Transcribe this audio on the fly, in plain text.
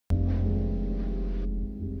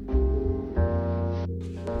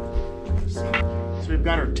So we've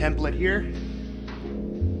got our template here.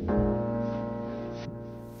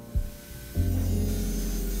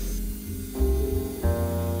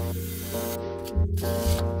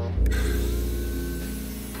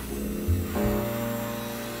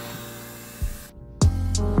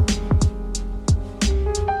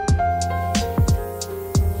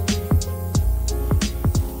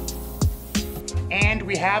 And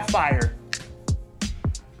we have fire.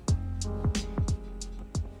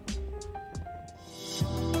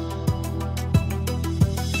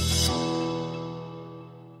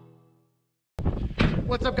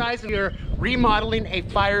 What's up, guys? We are remodeling a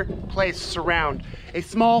fireplace surround. A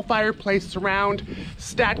small fireplace surround.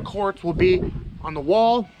 Stacked quartz will be on the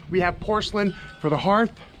wall. We have porcelain for the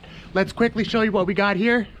hearth. Let's quickly show you what we got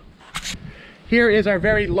here. Here is our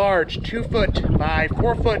very large 2 foot by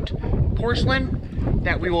 4 foot porcelain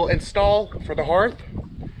that we will install for the hearth.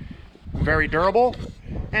 Very durable.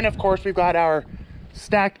 And of course, we've got our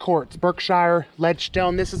stacked quartz, Berkshire ledge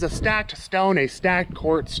stone. This is a stacked stone, a stacked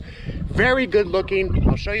quartz. Very good looking.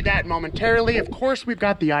 I'll show you that momentarily. Of course, we've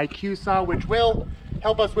got the IQ saw, which will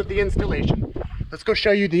help us with the installation. Let's go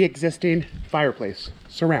show you the existing fireplace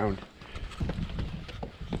surround.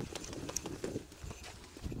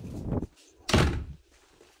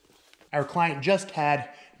 Our client just had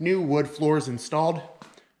new wood floors installed.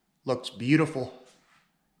 Looks beautiful.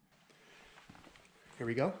 Here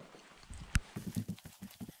we go.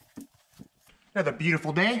 Another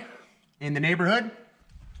beautiful day in the neighborhood.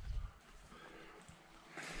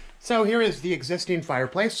 So here is the existing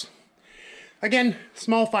fireplace. Again,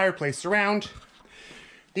 small fireplace surround.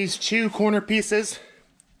 These 2 corner pieces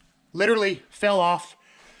literally fell off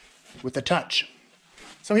with a touch.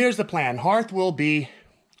 So here's the plan. Hearth will be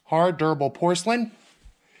hard, durable porcelain.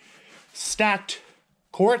 Stacked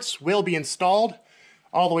quartz will be installed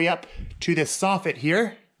all the way up to this soffit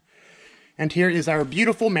here. And here is our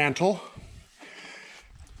beautiful mantle.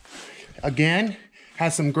 Again,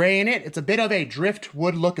 has some gray in it. It's a bit of a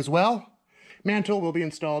driftwood look as well. Mantle will be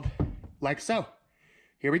installed like so.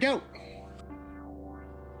 Here we go.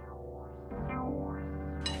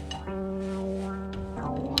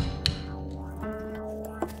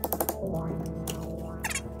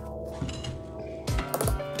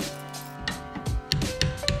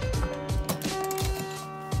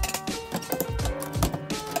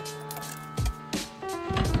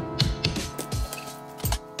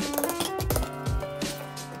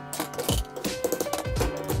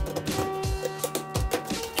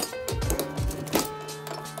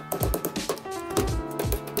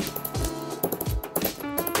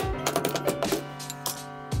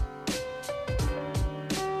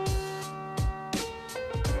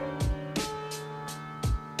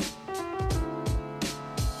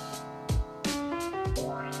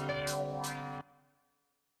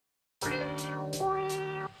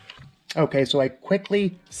 Okay, so I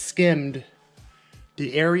quickly skimmed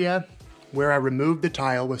the area where I removed the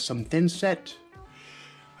tile with some thin set.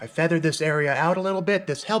 I feathered this area out a little bit.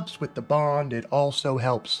 This helps with the bond. It also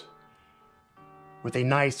helps with a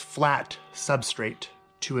nice flat substrate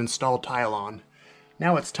to install tile on.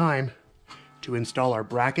 Now it's time to install our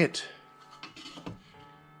bracket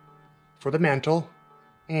for the mantle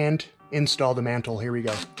and install the mantle. Here we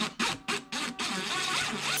go.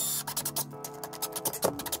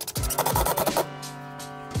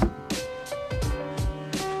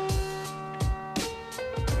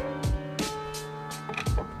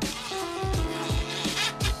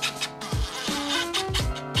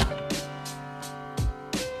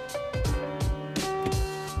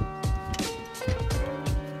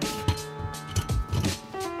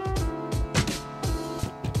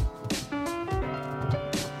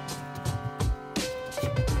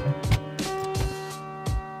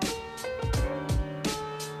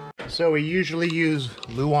 So we usually use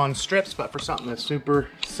Luan strips, but for something that's super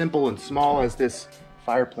simple and small as this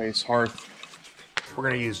fireplace hearth, we're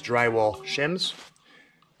gonna use drywall shims,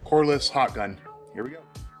 cordless hot gun. Here we go.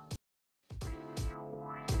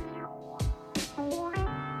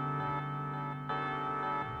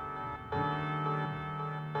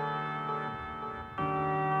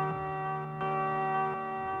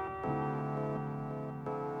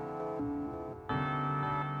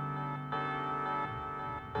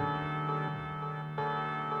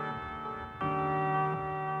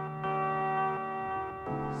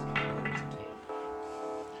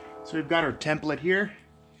 So we've got our template here.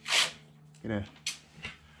 Gonna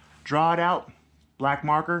draw it out, black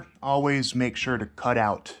marker. Always make sure to cut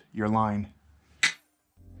out your line.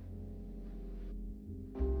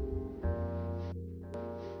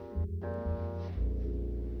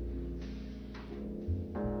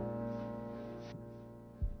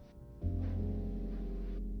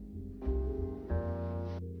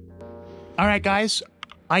 All right, guys,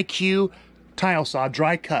 IQ tile saw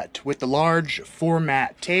dry cut with the large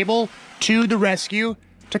format table to the rescue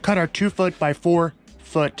to cut our 2 foot by 4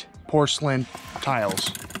 foot porcelain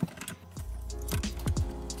tiles.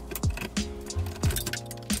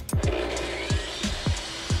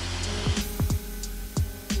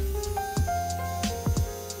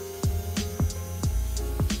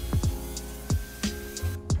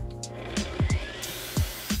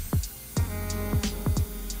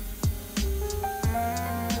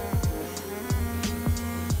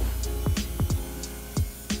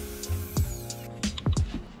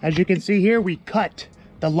 As you can see here, we cut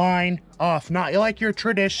the line off, not like your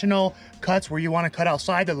traditional cuts where you want to cut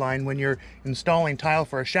outside the line when you're installing tile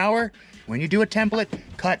for a shower. When you do a template,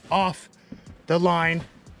 cut off the line.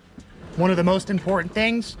 One of the most important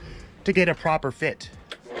things to get a proper fit.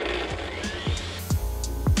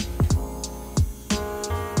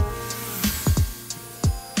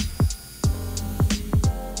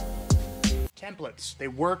 Templates, they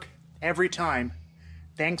work every time.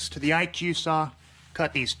 Thanks to the IQ saw,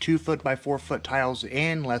 cut these 2 foot by 4 foot tiles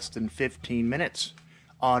in less than 15 minutes.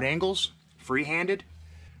 Odd angles, free-handed.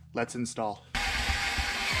 Let's install.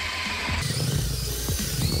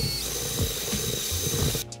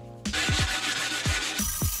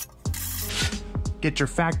 Get your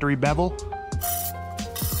factory bevel.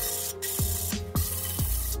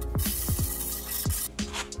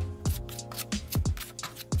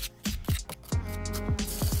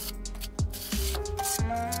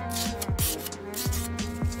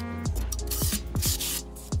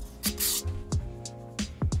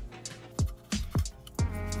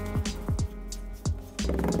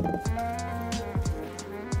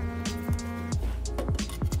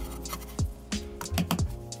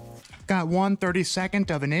 Got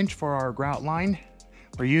 1/32 of an inch for our grout line.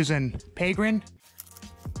 We're using Pagrin.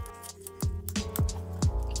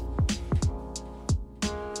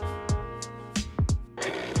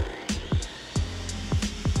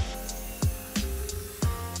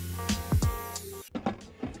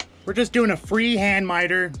 We're just doing a free hand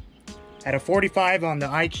miter at a 45 on the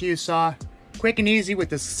IQ saw. Quick and easy with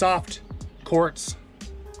the soft quartz.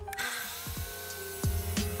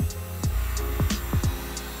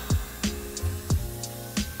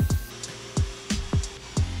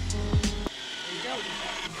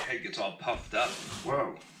 Gets all puffed up.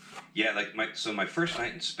 Whoa. Yeah, like my first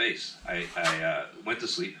night in space, I went to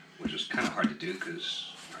sleep, which was kind of hard to do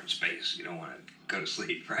because you're in space. You don't want to go to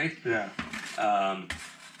sleep, right? Yeah.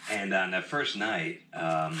 And on that first night,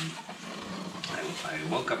 I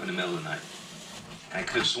woke up in the middle of the night. I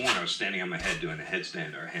could have sworn I was standing on my head doing a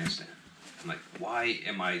headstand or a handstand. I'm like, why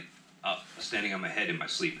am I up standing on my head in my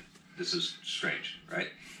sleep? This is strange, right?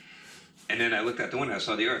 And then I looked out the window, I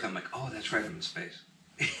saw the Earth. I'm like, oh, that's right, I'm in space.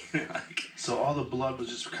 So all the blood was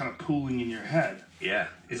just kind of pooling in your head. Yeah.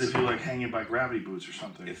 As if you were like hanging by gravity boots or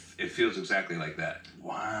something. It feels exactly like that.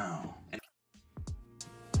 Wow.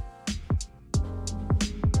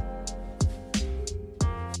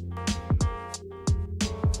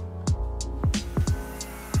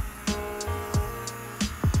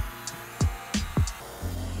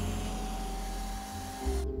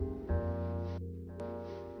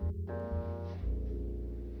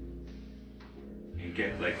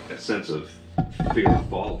 Get like a sense of fear of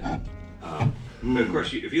falling. But of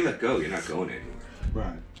course, if you let go, you're not going anywhere.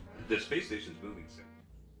 Right. The space station's moving.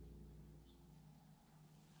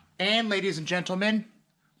 And ladies and gentlemen,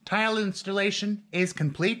 tile installation is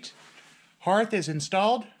complete. Hearth is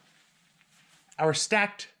installed. Our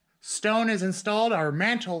stacked stone is installed. Our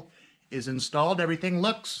mantle is installed. Everything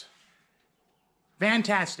looks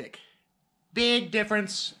fantastic. Big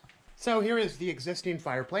difference. So here is the existing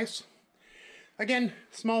fireplace. Again,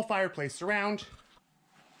 small fireplace surround.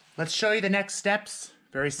 Let's show you the next steps.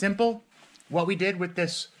 Very simple. What we did with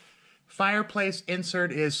this fireplace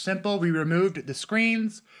insert is simple. We removed the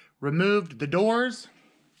screens, removed the doors.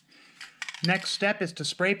 Next step is to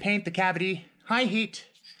spray paint the cavity, high heat,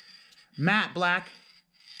 matte black,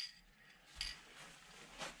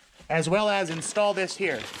 as well as install this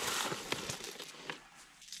here.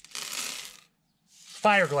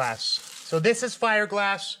 Fireglass. So this is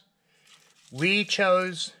fireglass. We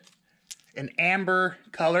chose an amber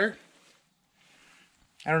color.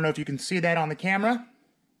 I don't know if you can see that on the camera.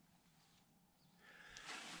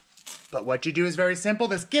 But what you do is very simple.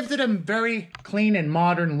 This gives it a very clean and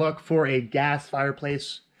modern look for a gas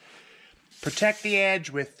fireplace. Protect the edge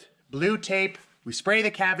with blue tape. We spray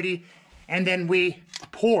the cavity and then we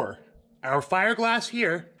pour our fireglass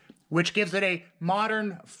here, which gives it a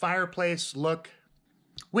modern fireplace look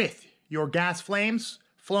with your gas flames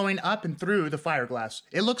flowing up and through the fireglass.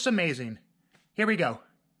 It looks amazing. Here we go.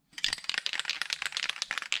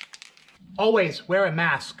 always wear a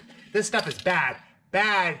mask. This stuff is bad,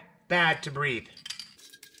 bad, bad to breathe.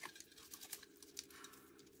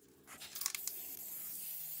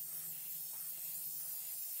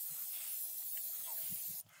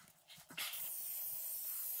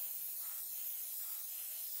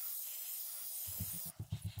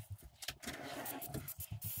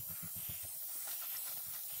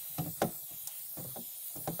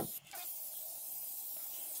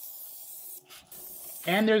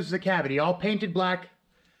 And there's the cavity, all painted black.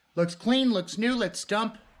 Looks clean, looks new. Let's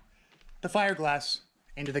dump the fire glass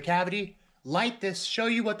into the cavity. Light this, show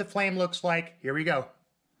you what the flame looks like. Here we go.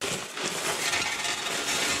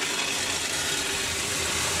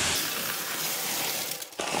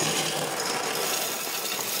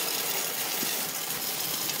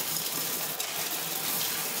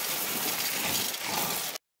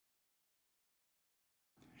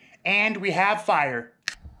 And we have fire.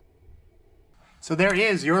 So there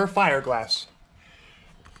is your fire glass.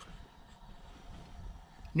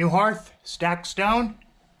 New hearth, stacked stone,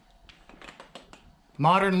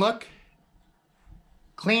 modern look,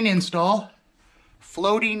 clean install,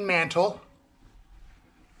 floating mantle,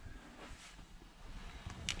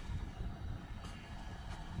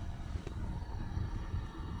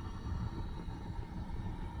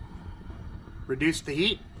 reduce the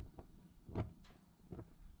heat,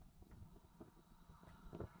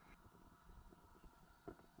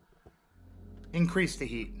 increase the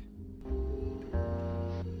heat.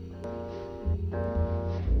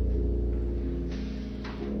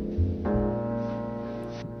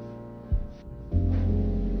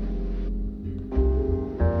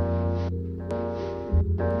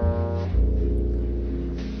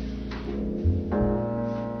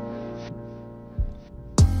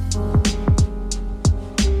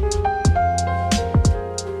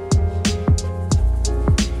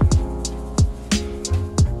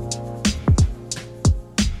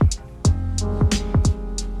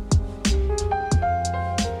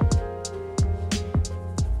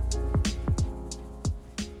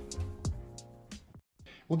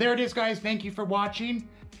 Well, there it is, guys. Thank you for watching.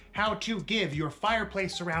 How to give your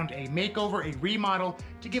fireplace surround a makeover, a remodel,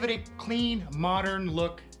 to give it a clean, modern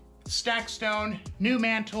look. Stacked stone, new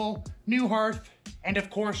mantle, new hearth, and of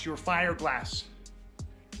course, your fire glass.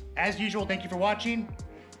 As usual, thank you for watching.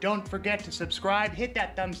 Don't forget to subscribe, hit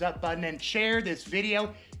that thumbs up button, and share this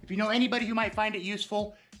video if you know anybody who might find it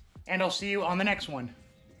useful. And I'll see you on the next one.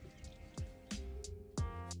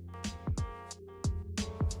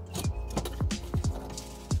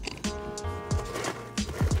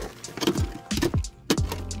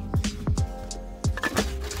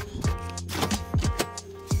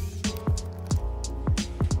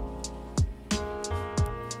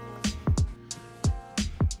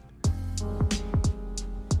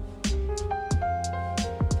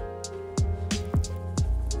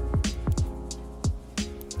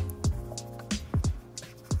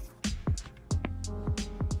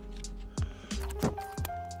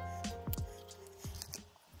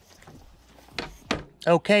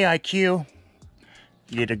 Okay, IQ,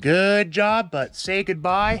 you did a good job, but say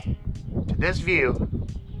goodbye to this view.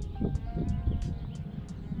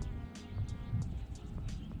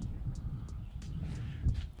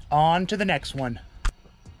 On to the next one.